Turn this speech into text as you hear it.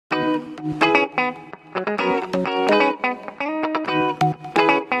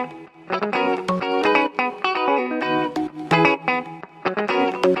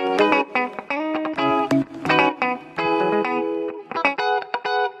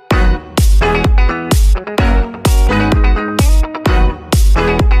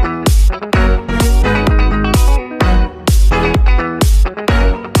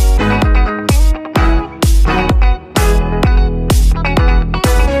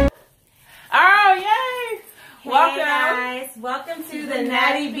Welcome to the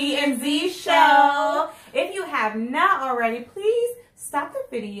Natty-B and Z show. If you have not already, please stop the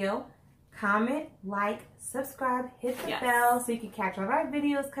video, comment, like, subscribe, hit the bell so you can catch all of our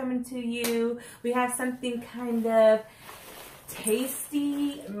videos coming to you. We have something kind of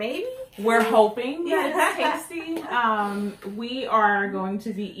tasty, maybe? We're hoping that it's tasty. We are going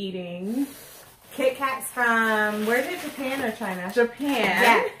to be eating Kit Kats from, where is it, Japan or China?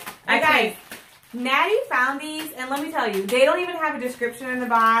 Japan. Yeah. Guys, Natty found these, and let me tell you, they don't even have a description in the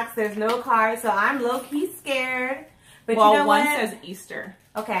box. There's no card, so I'm low-key scared. But well, you know one what? says Easter.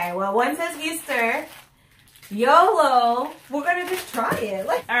 Okay, well, one says Easter. YOLO. We're going to just try it.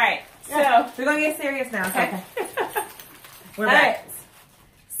 All right, so we're going to get serious now, okay? We're back. Right.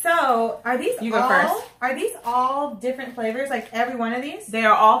 So, are these you go first. Are these all different flavors, like every one of these? They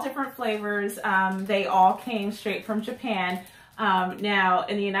are all different flavors. They all came straight from Japan. Now,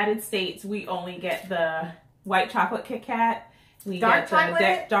 in the United States, we only get the white chocolate Kit Kat. We dark get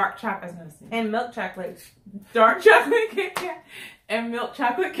chocolate? Dark chocolate. And milk chocolate. Dark chocolate Kit Kat and milk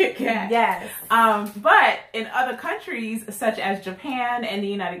chocolate Kit Kat. Yes. But in other countries, such as Japan and the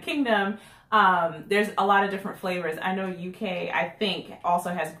United Kingdom, there's a lot of different flavors. I know UK, I think, also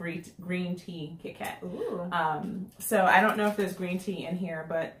has green tea Kit Kat. Ooh. So I don't know if there's green tea in here,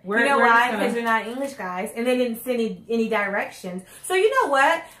 but you know why? Because they're not English, guys, and they didn't send any directions. So you know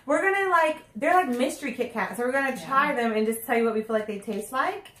what? We're gonna they're like mystery Kit Kats. So we're gonna try them and just tell you what we feel like they taste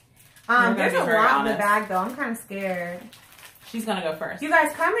like. There's a lot in the bag though. I'm kind of scared. She's gonna go first. You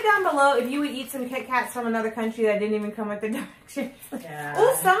guys, comment down below if you would eat some Kit Kats from another country that didn't even come with the directions. Yeah.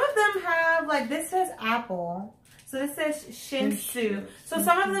 Oh, some of them have, like, this says apple. So this says Shinsu. So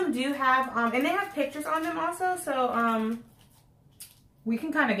some of them do have, and they have pictures on them also. So, we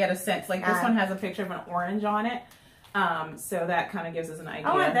can kind of get a sense. Like, this one has a picture of an orange on it. So that kind of gives us an idea.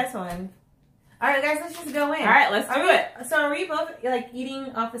 I want this one. All right, guys, let's just go in. All right, let's do it. So are we both, like,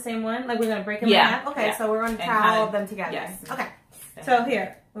 eating off the same one? Like, we're going to break them in half? Okay, so we're going to try all of them together. Yes. Okay. So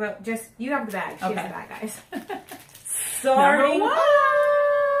here, you have the bag. She has the bag, guys. Number one.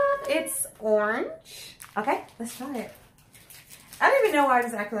 It's orange. Okay, let's try it. I don't even know why I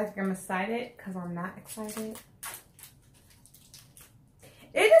just acted like I'm excited, because I'm not excited.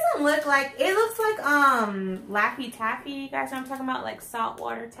 It doesn't look like, it looks like Laffy Taffy. You guys know what I'm talking about? Like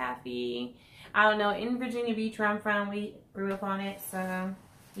saltwater taffy. I don't know. In Virginia Beach, where I'm from, we grew up on it, so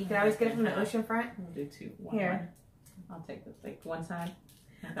you can always get it from the ocean front. We'll do two. Here. I'll take this, like, one side.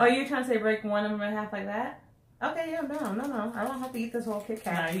 Okay. Oh, you're trying to say break one of them in half like that? Okay, yeah, no. I don't have to eat this whole Kit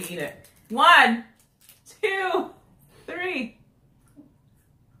Kat. No, you eat it. 1, 2, 3.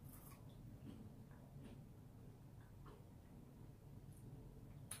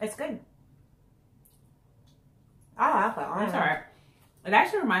 It's good. I like that. That's all right. It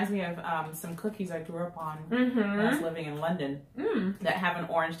actually reminds me of some cookies I grew up on when I was living in London that have an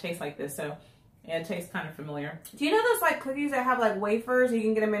orange taste like this. So yeah, it tastes kind of familiar. Do you know those like cookies that have like wafers? You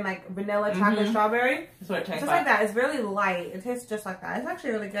can get them in like vanilla, chocolate, strawberry. That's what it tastes just like that. It's really light. It tastes just like that. It's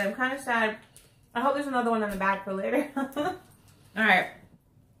actually really good. I'm kind of sad. I hope there's another one in the bag for later. All right.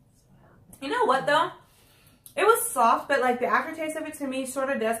 You know what though? It was soft, but like the aftertaste of it to me sort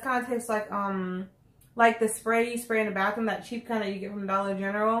of does kind of taste like the spray you spray in the bathroom, that cheap kind that you get from Dollar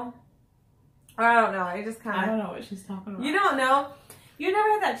General. I don't know. It just kind of. I don't know what she's talking about. You don't know? You never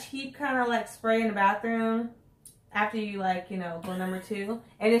had that cheap kind of like spray in the bathroom after you like, you know, go number 2,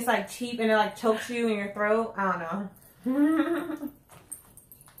 and it's like cheap and it like chokes you in your throat. I don't know.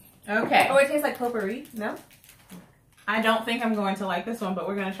 Okay. Oh, it tastes like potpourri. No? I don't think I'm going to like this one, but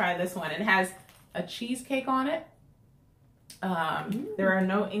we're going to try this one. It has a cheesecake on it. There are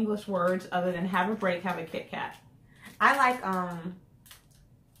no English words other than have a break, have a Kit Kat. I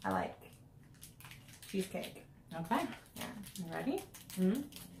like cheesecake. Okay. Yeah. You ready? Mm-hmm.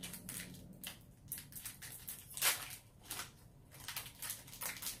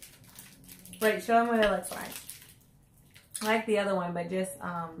 Wait, show them what it looks like. I like the other one, but just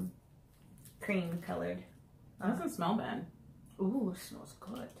cream colored. That doesn't smell bad. Ooh, it smells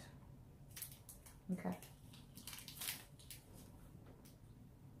good. Okay.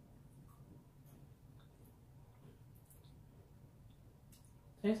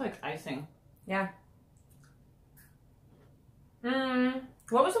 Tastes like icing. Yeah.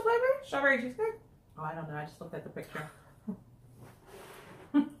 What was the flavor? Strawberry cheesecake? Oh, I don't know. I just looked at the picture.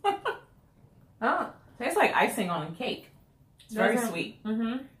 Oh. Tastes like icing on cake. It's very sweet.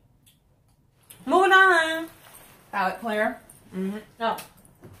 Mm-hmm. Moving on. Palette clear. Mm-hmm. Oh.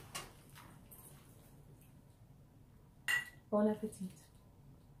 Bon appetit.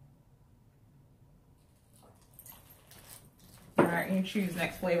 All right, you choose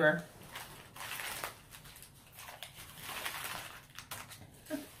next flavor.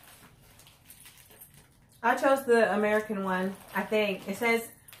 I chose the American one, I think. It says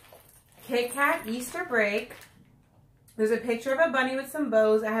Kit Kat Easter Break. There's a picture of a bunny with some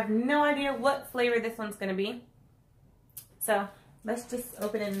bows. I have no idea what flavor this one's going to be. So, let's just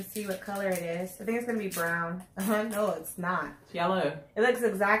open it and see what color it is. I think it's going to be brown. No, it's not. It's yellow. It looks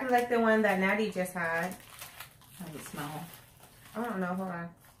exactly like the one that Natty just had. How does it smell? I don't know. Hold on.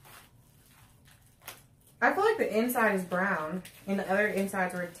 I feel like the inside is brown and the other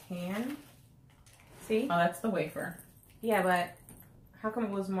insides were tan. See? Oh, that's the wafer. Yeah, but how come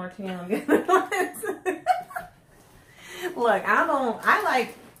it was more tan on the other ones? Look, I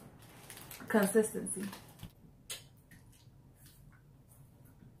like consistency.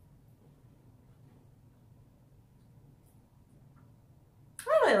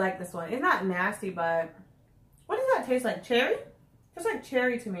 I really like this one. It's not nasty, but what does that taste like? Cherry? It's like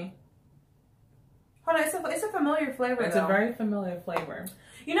cherry to me. Hold on, it's a familiar flavor. It's though. a very familiar flavor.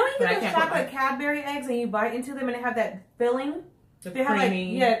 You know when you get those chocolate Cadbury eggs and you bite into them and they have that filling? The they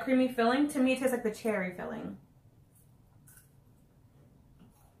creamy. have like, creamy filling. To me, it tastes like the cherry filling.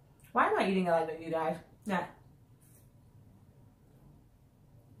 Why am I eating it like that, you guys? Yeah.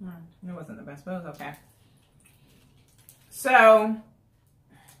 It wasn't the best, but it was okay. So,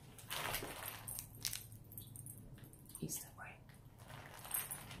 Easter break.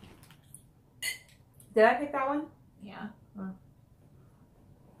 Did I pick that one? Yeah. Oh.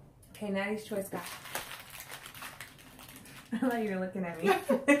 Okay, Natty's choice, guys. I thought you were looking at me.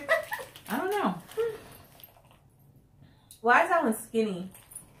 I don't know. Why is that one skinny?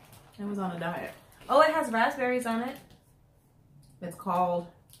 It was on a diet. Oh, it has raspberries on it. It's called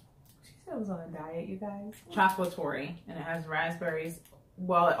She said it was on a diet, you guys. Chocolatory, and it has raspberries.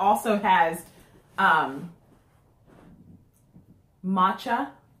 Well, it also has matcha,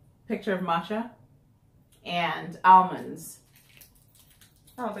 picture of matcha, and almonds.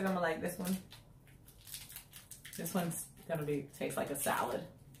 I don't think I'm gonna like this one. This one's gonna taste like a salad.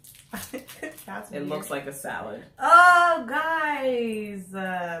 That's It weird. looks like a salad. Oh, guys,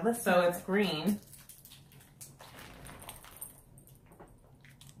 let's. So it's green.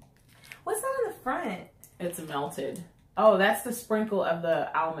 What's that on the front? It's melted. Oh, that's the sprinkle of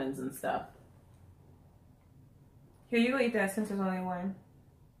the almonds and stuff. Here, you go eat that since there's only one.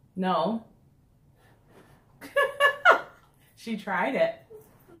 No. She tried it.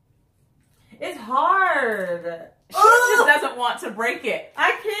 It's hard. She just doesn't want to break it.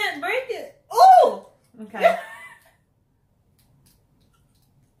 I can't break it. Oh! Okay.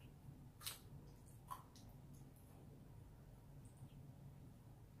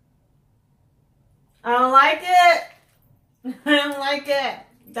 I don't like it. I don't like it.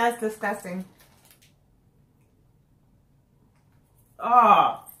 That's disgusting.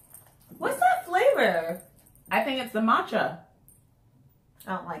 Oh. What's that flavor? I think it's the matcha.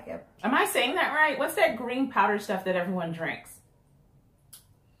 I don't like it. Am I saying that right? What's that green powder stuff that everyone drinks?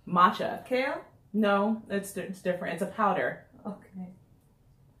 Matcha. Kale? No, it's different. It's a powder. Okay.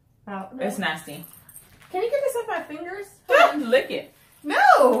 Oh, no. It's nasty. Can you get this off my fingers? Lick it.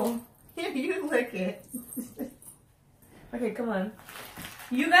 No! Here, you lick it. Okay, come on.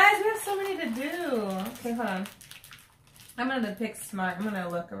 You guys, we have so many to do. Okay, hold on. I'm gonna pick smart. I'm gonna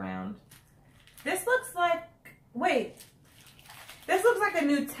look around. This looks like, wait. This looks like a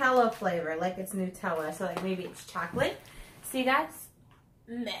Nutella flavor. Like it's Nutella. So like maybe it's chocolate. See, guys?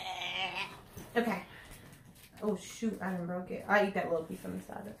 Meh. Okay. Oh, shoot. I done broke it. I eat that little piece on the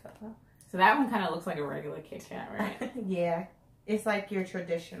side. That fell out. So that one kind of looks like a regular Kit Kat, right? Yeah. It's like your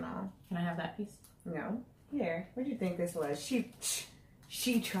traditional. Can I have that piece? No. Here. What do you think this was?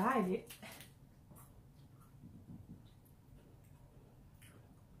 She tried it.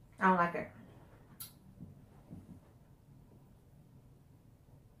 I don't like it.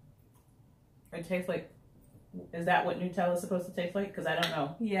 It tastes like, is that what Nutella is supposed to taste like? Because I don't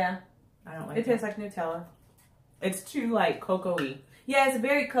know. Yeah. I don't like It tastes like Nutella. It's too like cocoa-y. Yeah, it's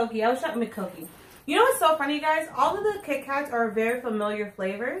very cokey. I was trying to make cokey. You know what's so funny, guys? All of the Kit Kats are very familiar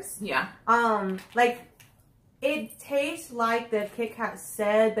flavors. Yeah. Like it tastes like the Kit Kat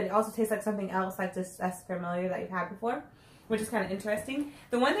said, but it also tastes like something else, like just as familiar that you've had before. which is kind of interesting.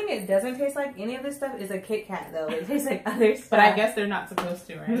 The one thing it doesn't taste like any of this stuff is a Kit Kat, though. It tastes like other stuff. But I guess they're not supposed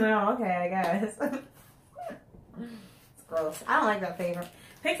to, right? No, okay, I guess. It's gross. I don't like that flavor.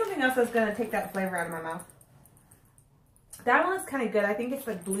 Pick something else that's going to take that flavor out of my mouth. That one is kind of good. I think it's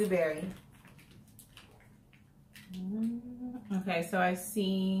like blueberry. Okay, so I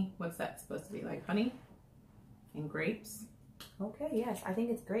see, what's that supposed to be, like honey and grapes? Okay, yes, I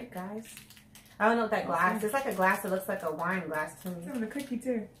think it's grape, guys. I don't know what that glass. It's like a glass that looks like a wine glass to me. I'm a cookie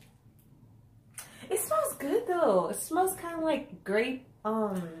too. It smells good though. It smells kind of like grape.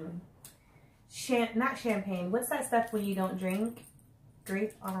 Not champagne. What's that stuff when you don't drink?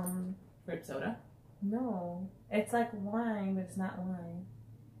 Grape. Grape soda. No, it's like wine, but it's not wine.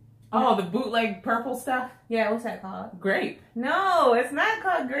 Oh, the bootleg purple stuff. Yeah, what's that called? Grape. No, it's not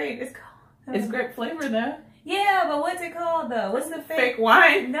called grape. It's called. It's grape flavor though. Yeah, but what's it called though? What's the fake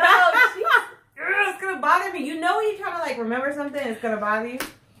wine? No, it's gonna bother me. You know when you try to like remember something, it's gonna bother you.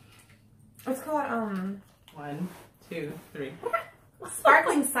 It's called 1, 2, 3.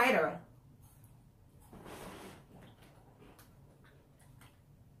 Sparkling cider.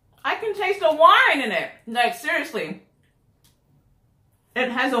 I can taste a wine in it. Like seriously, it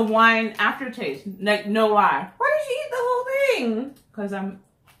has a wine aftertaste. Like no lie. Why did you eat the whole thing? Cause I'm.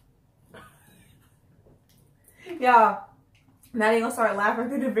 Y'all. Now they gonna start laughing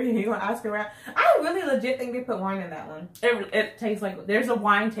through the video. You gonna ask around. I really legit think they put wine in that one. It tastes like there's a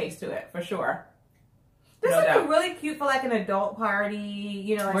wine taste to it for sure. This would be really cute for like an adult party,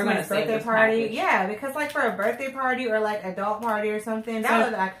 you know, like somebody's birthday party. Package. Yeah, because like for a birthday party or like adult party or something, that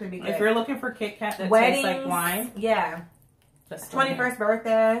would actually be good. If you're looking for Kit Kat that Weddings, tastes like wine, yeah. 21st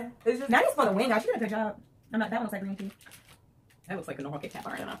birthday. Now you're supposed to win, guys. She did a good job. I'm not. That one looks like green tea. that looks like a normal Kit Kat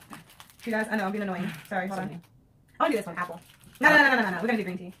bar. I don't know. You guys, I know I'm being annoying. Sorry, hold on. I want to do this one, apple. No. We're gonna do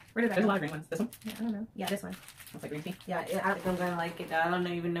green tea. Where does that? There's a lot of green ones. This one? Yeah, I don't know. Yeah, this one. Looks like green tea. Yeah, I think I'm gonna like it. I don't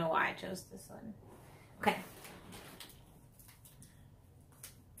even know why I chose this one. Okay.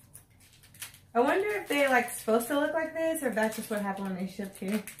 I wonder if they're like supposed to look like this, or if that's just what happened when they shipped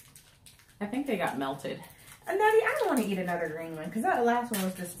here. I think they got melted. Natty, I don't want to eat another green one because that last one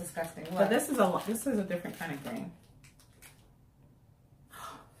was just disgusting. Look. But this is a different kind of green.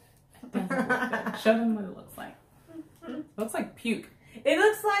 It doesn't look good. Show them what it looks like. It looks like puke. It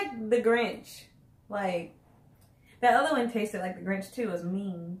looks like the Grinch. Like that other one tasted like the Grinch too. It was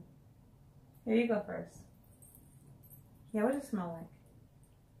mean. Here, you go first. Yeah, what does it smell like?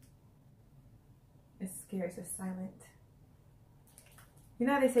 It's scary. It's just silent. You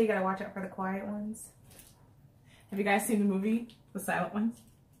know how they say you gotta watch out for the quiet ones? Have you guys seen the movie, The Silent Ones?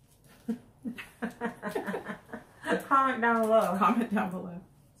 Comment down below. Comment down below.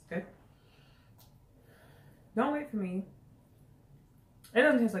 It's good. Don't wait for me. It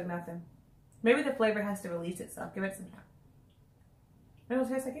doesn't taste like nothing. Maybe the flavor has to release itself. Give it some time. It don't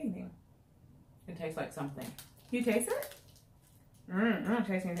taste like anything. It tastes like something. You taste it? I don't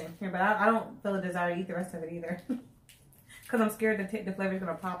taste anything here, but I don't feel a desire to eat the rest of it either. Because I'm scared the flavor's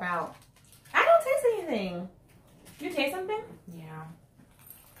going to pop out. I don't taste anything. You taste something? Yeah.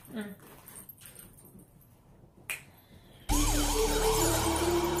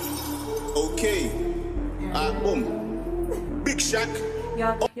 Okay. Boom. Big Shack.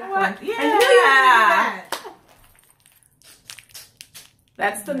 Y'all, What? Yeah. I knew you were gonna do that.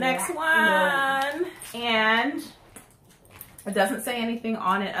 That's the next one. And it doesn't say anything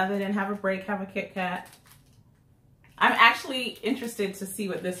on it other than have a break, have a Kit Kat. I'm actually interested to see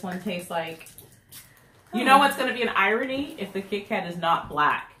what this one tastes like. You know what's going to be an irony? If the Kit Kat is not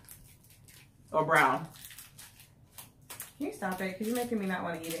black or brown. Can you stop it? Because you're making me not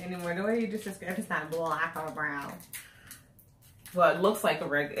want to eat it anymore. The way you just described it's not black or brown. Well, it looks like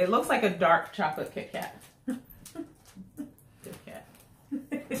it looks like a dark chocolate Kit Kat. Kit Kat.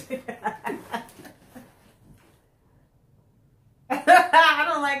 I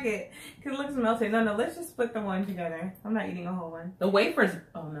don't like it. Because it looks melted. No, let's just split the one together. I'm not eating a whole one. The wafers.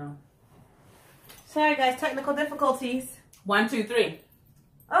 Oh, no. Sorry, guys. Technical difficulties. 1, 2, 3.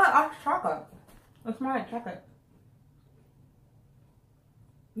 Oh, chocolate. It's more like chocolate.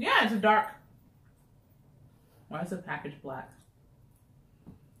 Yeah, it's a dark. Why is the package black?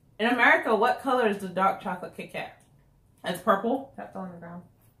 In America, what color is the dark chocolate Kit Kat? It's purple? That fell on the ground.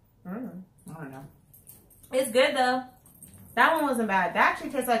 I don't know. It's good, though. That one wasn't bad. That actually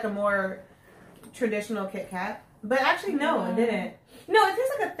tastes like a more traditional Kit Kat. But actually, no, it didn't. No, it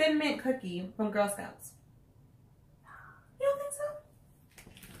tastes like a Thin Mint cookie from Girl Scouts. You don't think so?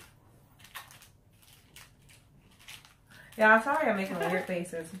 Yeah, I'm sorry I'm making weird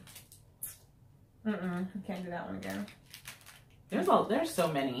faces. I can't do that one again. There's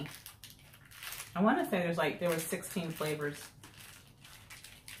so many. I want to say there were 16 flavors.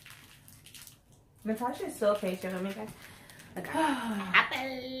 Natasha is so patient with me, guys. Apple.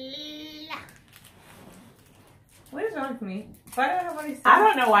 What is wrong with me? Why do I have all these sounds? I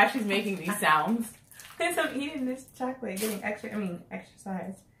don't know why she's making these sounds. Because I'm eating this chocolate, getting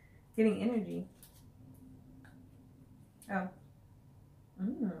exercise, getting energy. Oh.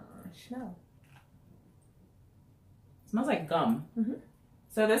 Smell. Smells like gum. Mm-hmm.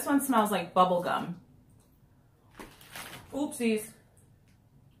 So this one smells like bubble gum. Oopsies.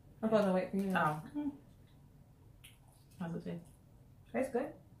 I'm supposed to wait for you. Oh. How's it taste? Tastes good.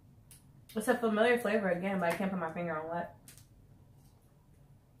 It's a familiar flavor again, but I can't put my finger on what.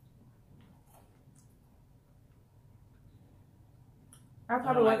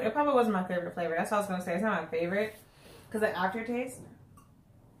 It probably wasn't my favorite flavor. That's what I was gonna say. It's not my favorite because the aftertaste.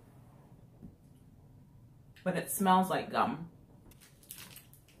 But it smells like gum.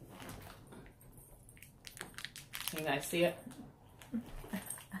 You guys see it?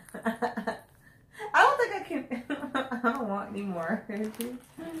 I don't think I can. I don't want any more.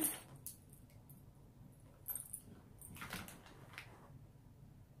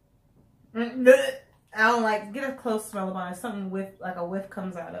 I don't like. Get a close smell about it. Something with like a whiff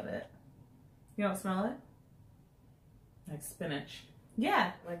comes out of it. You don't smell it? Like spinach.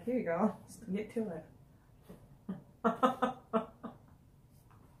 Yeah. Like here you go. Get to it.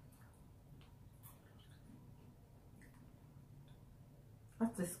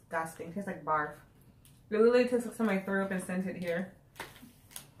 That's disgusting. It tastes like barf. It literally tastes like somebody threw up and sent it here.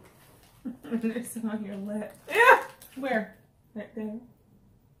 There's some on your lip. Yeah. Where? Right there.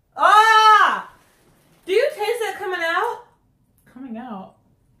 Ah! Do you taste it coming out? Coming out.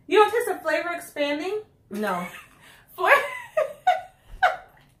 You don't taste the flavor expanding? No.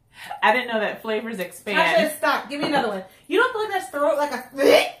 I didn't know that flavors expand. Tasha, stop. Give me another one. You don't feel like that's throw like a.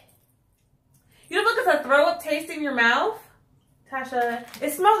 You don't feel like it's a throw up taste in your mouth? Tasha,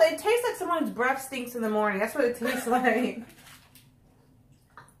 it smells. It tastes like someone's breath stinks in the morning. That's what it tastes like.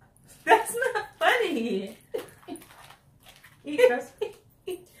 That's not funny. You don't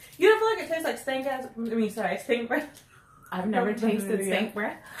feel like it tastes like stink ass. Stink breath. I've never tasted stink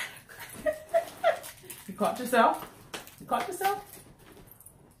breath. You caught yourself? You caught yourself?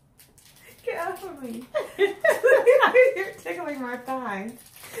 Get off of me. You're tickling my thigh.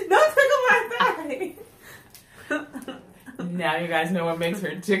 Don't tickle my thigh. Now you guys know what makes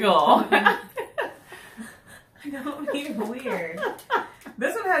her tickle. Don't be weird.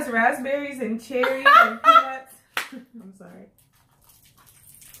 This one has raspberries and cherries and peanuts. I'm sorry.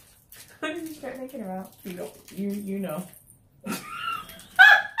 What did you start thinking about? You know.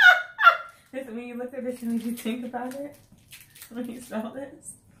 Listen, when you looked at this, what did you think about it? When you smell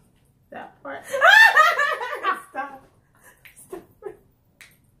this? That part. Stop.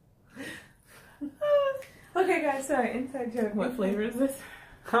 Okay, guys, sorry. Inside joke. What flavor is this?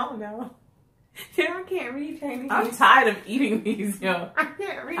 I don't know. I can't read Chinese. I'm tired of eating these, yo. I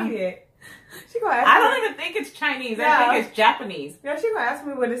can't read it. She gonna ask I me. don't even think it's Chinese. No. I think it's Japanese. Yo, she gonna ask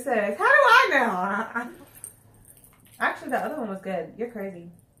me what it says. How do I know? Actually, the other one was good. You're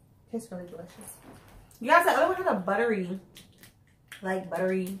crazy. Tastes really delicious. You guys, the other one has a buttery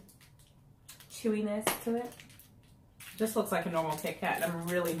chewiness to it. This looks like a normal Kit Kat. I'm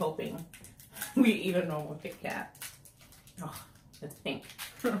really hoping we eat a normal Kit Kat. Oh, it's pink.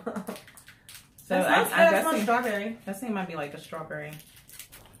 So I'm guessing strawberry. It might be like a strawberry.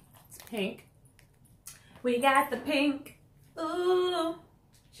 It's pink. We got the pink. Ooh.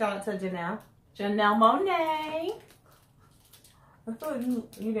 Shout out to Janelle. Janelle Monáe. I thought you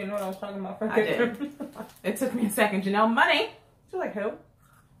didn't know what I was talking about. I did. It took me a second. Janelle Monáe. She's like who?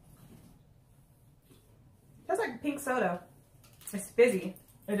 That's like pink soda. It's fizzy.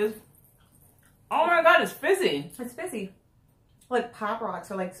 It is. Oh my god, it's fizzy. It's fizzy. Like Pop Rocks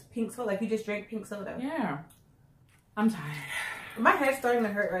or like pink soda. Like you just drank pink soda. Yeah. I'm tired. My head's starting to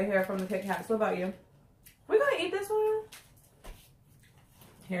hurt right here from the Kit Kats. What about you? We gonna eat this one?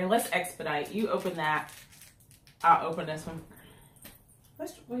 Here, let's expedite. You open that. I'll open this one.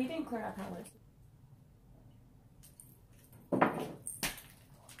 Well, you didn't clear out palettes.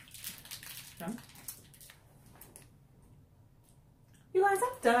 Okay. You guys,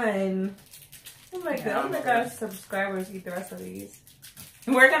 I'm done. Oh my god, I'm gonna Yeah, let our subscribers eat the rest of these.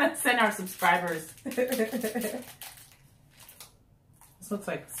 We're gonna send our subscribers. I'm This looks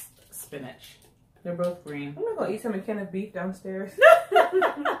like spinach. They're both green. gonna go eat some can of beef downstairs.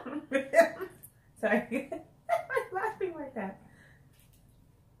 Sorry. I'm laughing like that.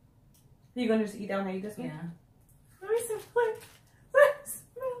 You gonna just eat down there? You just Yeah. Let me smell it. Let me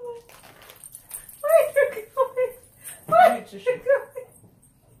smell it. Where are you going? Where are you going?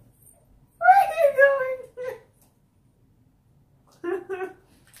 Where are you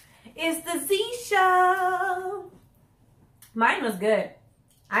It's the Z Show. Mine was good.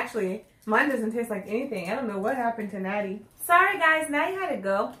 Actually, mine doesn't taste like anything. I don't know what happened to Natty. Sorry guys, Natty had to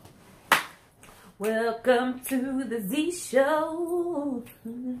go. Welcome to the Z Show.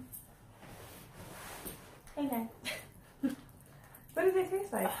 Hey Natty. What does it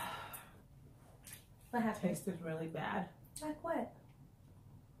taste like? What happened? Tasted really bad. Like what?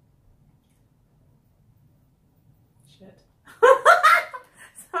 Shit.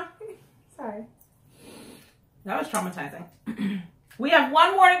 Sorry. That was traumatizing. We have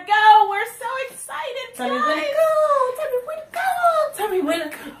one more to go. We're so excited, Tell me guys. when to go. Tell me when to go. Tell me when to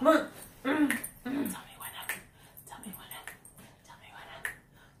go. Tell me when to. Tell me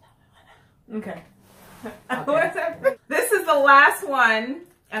when to. Okay. Okay. This is the last one,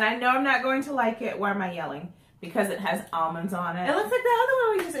 and I know I'm not going to like it. Why am I yelling? Because it has almonds on it. It looks like the other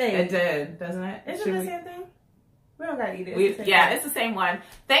one we just ate. It did, doesn't it? Isn't Should it the we- same thing? We don't gotta eat it. It's the same one.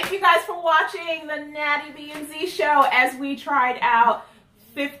 Thank you guys for watching the Natty-B and Z show as we tried out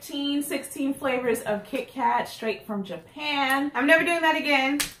 15, 16 flavors of Kit Kat straight from Japan. I'm never doing that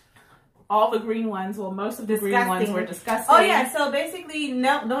again. All the green ones, well, most of the green ones were disgusting. Oh yeah, so basically,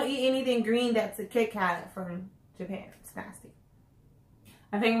 no, don't eat anything green that's a Kit Kat from Japan. It's nasty.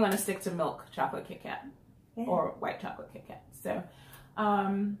 I think I'm going to stick to milk chocolate Kit Kat or white chocolate Kit Kat. So,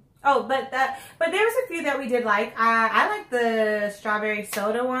 but there was a few that we did like. I like the strawberry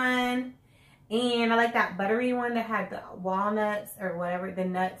soda one, and I like that buttery one that had the walnuts or whatever, the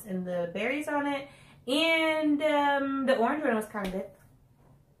nuts and the berries on it, and the orange one was kind of good.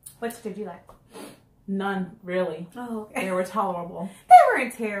 Which did you like? none really. Oh, okay. They were tolerable. They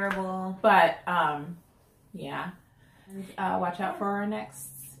weren't terrible. But, yeah. Watch out for our next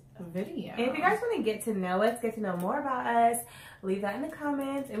video. And if you guys want to get to know us, get to know more about us, leave that in the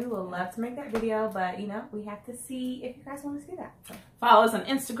comments, and we would love to make that video. But you know, we have to see if you guys want to see that. So. Follow us on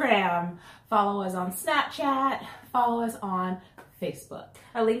Instagram. Follow us on Snapchat. Follow us on Facebook.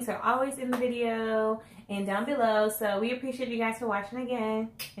 Our links are always in the video and down below. So we appreciate you guys for watching again.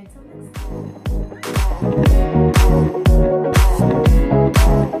 Until next time.